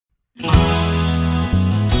Hi,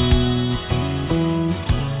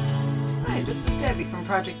 this is Debbie from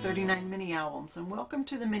Project 39 Mini Albums, and welcome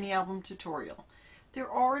to the mini album tutorial. There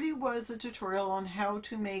already was a tutorial on how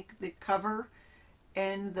to make the cover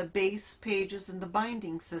and the base pages and the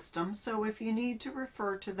binding system, so if you need to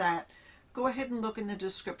refer to that, go ahead and look in the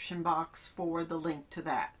description box for the link to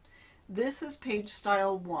that. This is page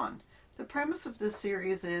style 1. The premise of this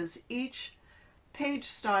series is each page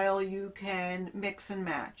style you can mix and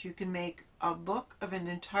match. You can make a book of an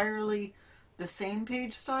entirely the same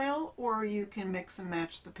page style, or you can mix and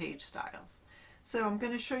match the page styles. So I'm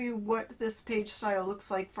going to show you what this page style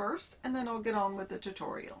looks like first, and then I'll get on with the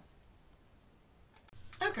tutorial.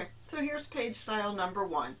 Okay, so here's page style number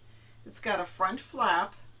 1. It's got a front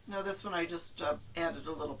flap. Now this one I just added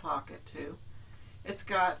a little pocket to. It's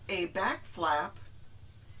got a back flap.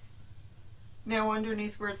 Now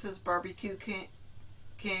underneath where it says Barbecue King,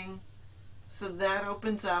 so that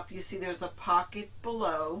opens up. You see there's a pocket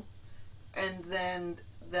below, and then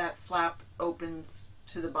that flap opens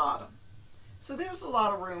to the bottom. So there's a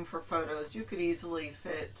lot of room for photos. You could easily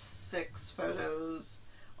fit 6 photos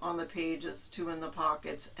on the pages, 2 in the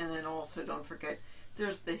pockets, and then also don't forget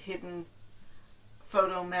there's the hidden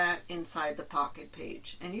photo mat inside the pocket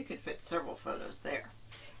page, and you could fit several photos there.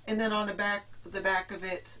 And then on the back of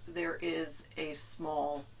it, there is a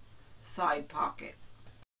small side pocket.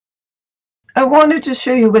 I wanted to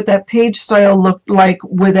show you what that page style looked like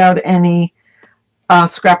without any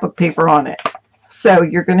scrapbook paper on it. So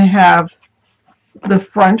you're going to have the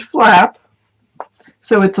front flap,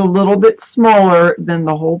 so it's a little bit smaller than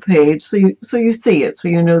the whole page, so you see it, so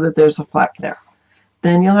you know that there's a flap there.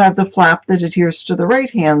 Then you'll have the flap that adheres to the right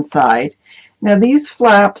hand side. Now these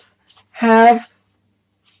flaps have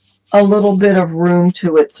a little bit of room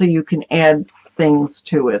to it, so you can add things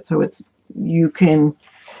to it, so you can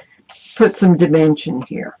put some dimension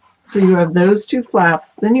here. So you have those 2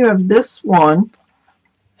 flaps, then you have this one,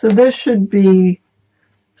 so this should be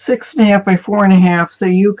 6.5 by 4.5, so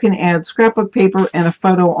you can add scrapbook paper and a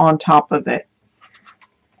photo on top of it.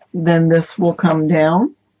 Then this will come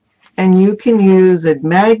down, and you can use a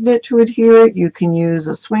magnet to adhere it, you can use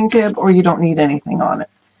a swing tab, or you don't need anything on it.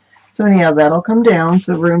 So anyhow, that'll come down,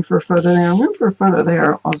 so room for a photo there, room for a photo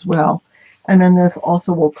there as well. And then this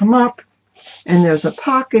also will come up, and there's a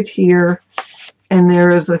pocket here, and there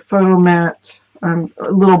is a photo mat, a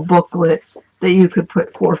little booklet that you could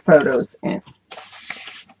put 4 photos in.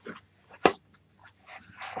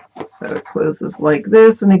 So it closes like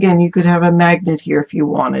this, and again, you could have a magnet here if you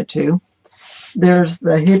wanted to. There's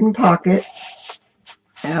the hidden pocket,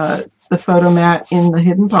 the photo mat in the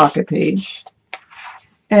hidden pocket page.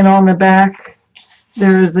 And on the back,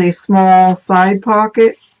 there's a small side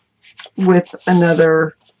pocket with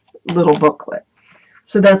another little booklet.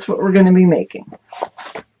 So that's what we're going to be making.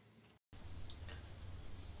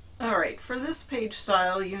 Alright, for this page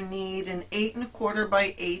style you need an 8 1/4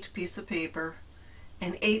 by 8 piece of paper,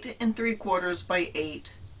 an 8 3/4 by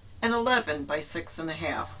 8, and 11 by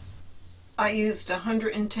 6.5. I used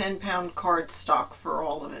 110-pound cardstock for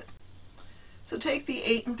all of it. So take the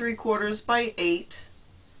 8 3/4 by 8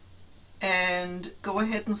 and go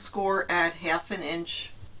ahead and score at 1/2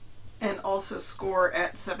 inch, and also score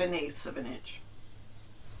at 7/8 of an inch.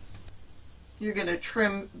 You're going to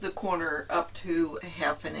trim the corner up to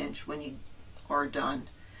 1/2 inch when you are done.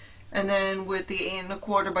 And then with the 8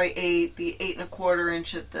 1/4 by 8, the 8 1/4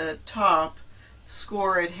 inch at the top,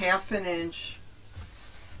 score at 1/2 inch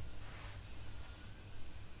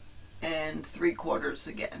and 3/4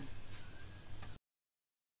 again.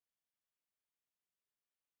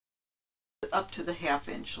 Up to the 1/2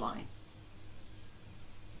 inch line.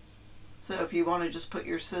 So if you want to just put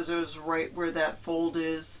your scissors right where that fold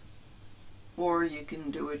is, or you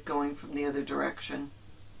can do it going from the other direction.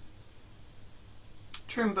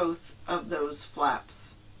 Trim both of those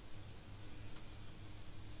flaps.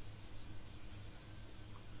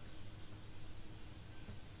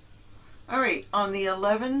 Alright, on the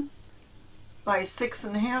 11 by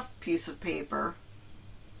 6.5 piece of paper,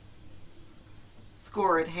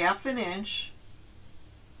 score at 1/2 inch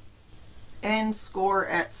and score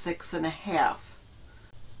at 6.5,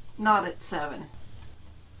 not at 7.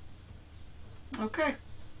 Okay,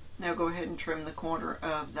 now go ahead and trim the corner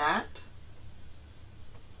of that.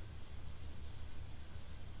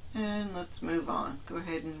 And let's move on. Go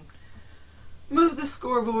ahead and move the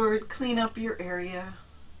scoreboard, clean up your area,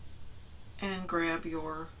 and grab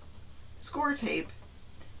your score tape.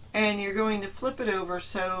 And you're going to flip it over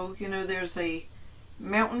so you know there's a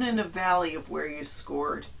mountain and a valley of where you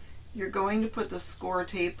scored. You're going to put the score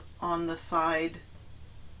tape on the side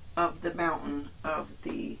of the mountain of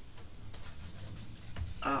the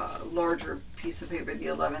larger piece of paper, the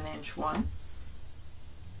 11-inch one.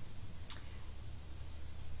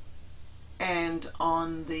 And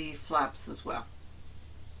on the flaps as well.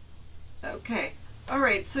 Okay,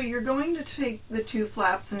 alright, so you're going to take the two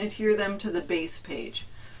flaps and adhere them to the base page.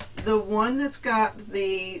 The one that's got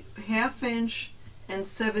the 1/2 inch and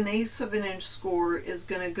 7/8 of an inch score is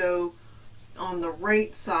going to go on the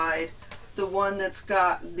right side. The one that's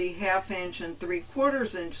got the 1/2 inch and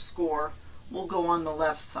 3/4 inch score will go on the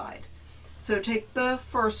left side. So take the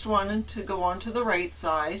first one to go on to the right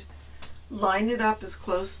side, line it up as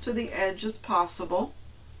close to the edge as possible,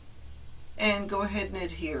 and go ahead and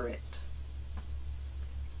adhere it.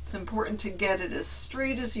 It's important to get it as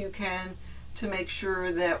straight as you can to make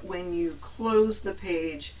sure that when you close the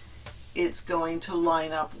page, it's going to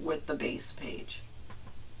line up with the base page.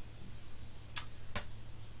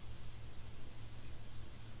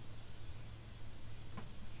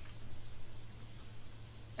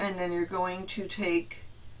 And then you're going to take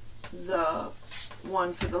the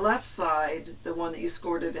one for the left side, the one that you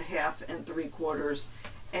scored at 1/2 and 3/4,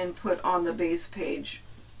 and put on the base page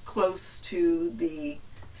close to the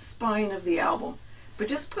spine of the album. But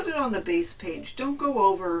just put it on the base page. Don't go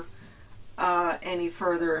over any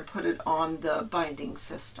further and put it on the binding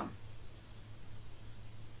system.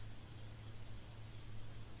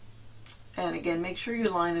 And again, make sure you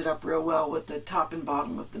line it up real well with the top and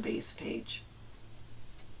bottom of the base page.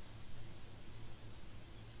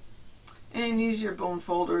 And use your bone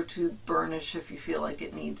folder to burnish if you feel like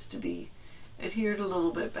it needs to be adhered a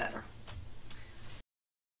little bit better.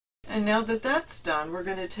 And now that that's done, we're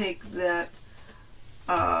going to take that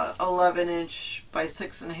 11-inch by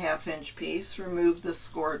 6.5 inch piece, remove the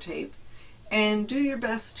score tape, and do your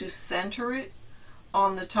best to center it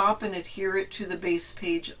on the top and adhere it to the base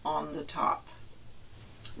page on the top.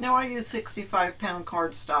 Now I use 65-pound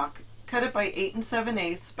cardstock. Cut it by 8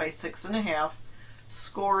 7/8 by 6.5.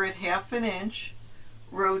 Score it 1/2 inch,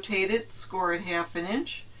 rotate it, score it 1/2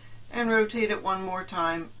 inch, and rotate it one more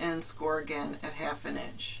time and score again at 1/2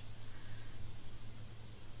 inch.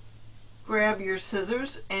 Grab your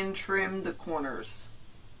scissors and trim the corners.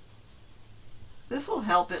 This will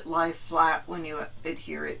help it lie flat when you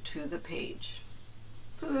adhere it to the page.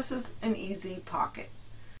 So this is an easy pocket.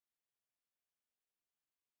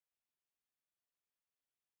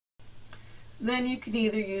 Then you can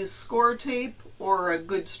either use score tape or a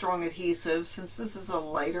good strong adhesive. Since this is a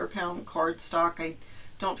lighter pound cardstock, I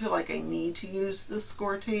don't feel like I need to use the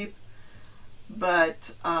score tape,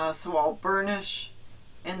 but so I'll burnish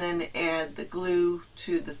and then add the glue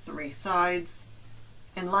to the 3 sides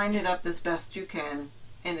and line it up as best you can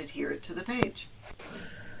and adhere it to the page.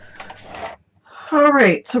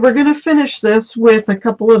 Alright, so we're going to finish this with a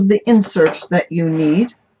couple of the inserts that you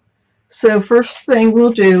need. So first thing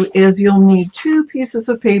we'll do is you'll need 2 pieces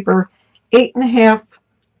of paper, 8.5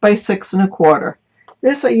 by 6.25.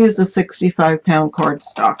 This I use a 65-pound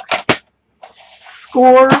cardstock.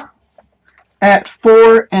 Score at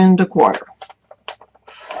 4 1/4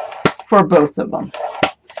 for both of them.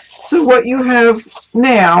 So what you have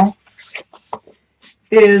now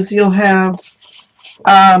is you'll have,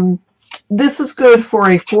 this is good for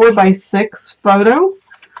a 4 by 6 photo.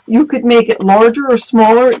 You could make it larger or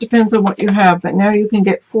smaller, it depends on what you have, but now you can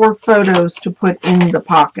get 4 photos to put in the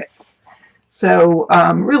pockets. So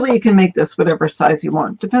really you can make this whatever size you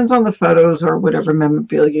want. Depends on the photos or whatever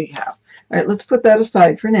memorabilia you have. All right, let's put that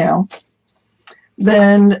aside for now.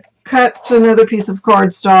 Then cut another piece of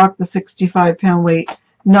cardstock, the 65-pound weight,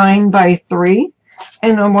 9 by 3,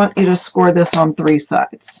 and I want you to score this on 3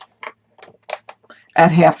 sides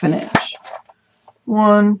at 1/2 inch.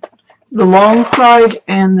 One, the long side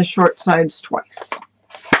and the short sides twice.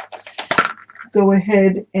 Go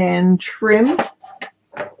ahead and trim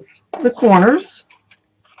the corners.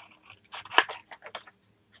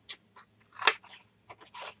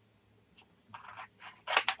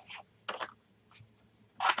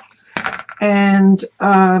 And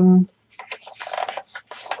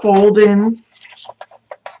fold in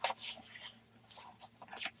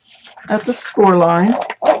at the score line,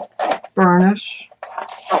 burnish,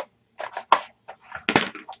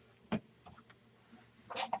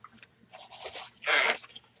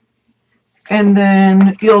 and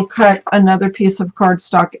then you'll cut another piece of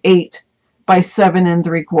cardstock 8 by 7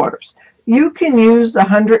 3/4. You can use the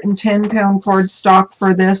 110-pound cardstock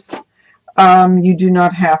for this. You do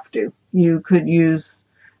not have to. You could use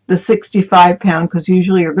the 65-pound because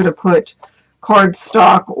usually you're going to put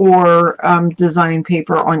cardstock or design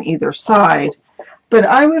paper on either side. But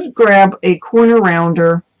I would grab a corner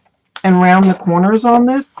rounder and round the corners on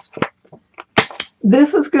this.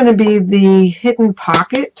 This is going to be the hidden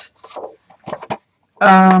pocket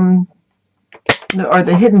or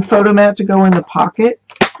the hidden photo mat to go in the pocket.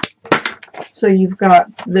 So you've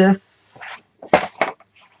got this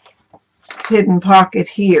hidden pocket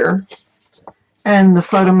here, and the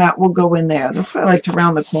photo mat will go in there. That's why I like to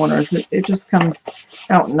round the corners. It just comes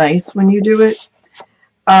out nice when you do it.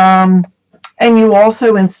 And you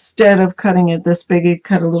also, instead of cutting it this big, you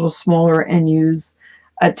cut a little smaller and use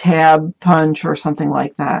a tab punch or something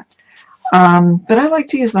like that. But I like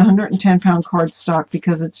to use the 110-pound cardstock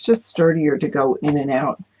because it's just sturdier to go in and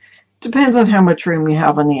out. Depends on how much room you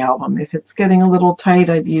have on the album. If it's getting a little tight,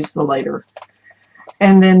 I'd use the lighter.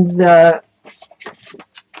 And then the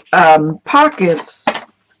pockets,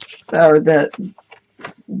 or the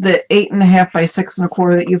 8.5 by 6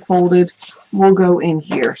 1/4 that you folded, will go in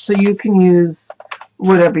here. So you can use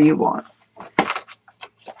whatever you want.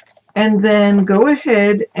 And then go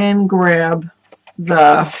ahead and grab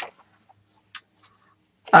the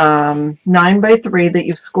 9 by 3 that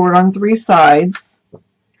you've scored on 3 sides.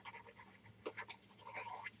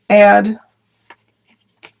 Add,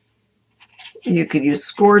 you could use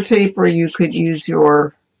score tape, or you could use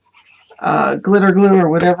your glitter glue or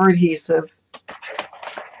whatever adhesive.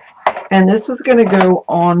 And this is going to go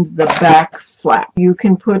on the back flap. You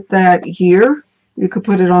can put that here, you could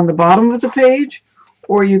put it on the bottom of the page,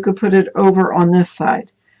 or you could put it over on this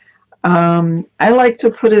side. I like to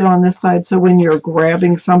put it on this side so when you're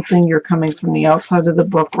grabbing something, you're coming from the outside of the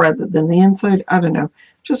book rather than the inside. I don't know,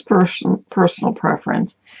 just personal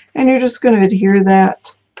preference. And you're just going to adhere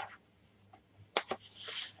that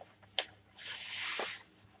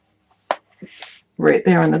right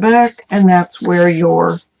there on the back, and that's where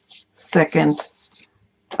your second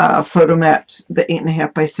photo mat, the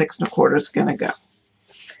 8.5 by 6 1/4, is going to go.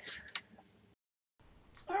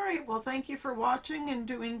 Alright, well, thank you for watching and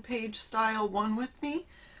doing Page Style 1 with me.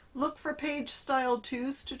 Look for Page Style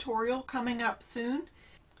 2's tutorial coming up soon.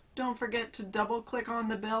 Don't forget to double click on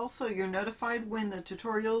the bell so you're notified when the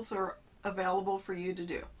tutorials are available for you to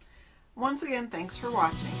do. Once again, thanks for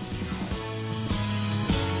watching.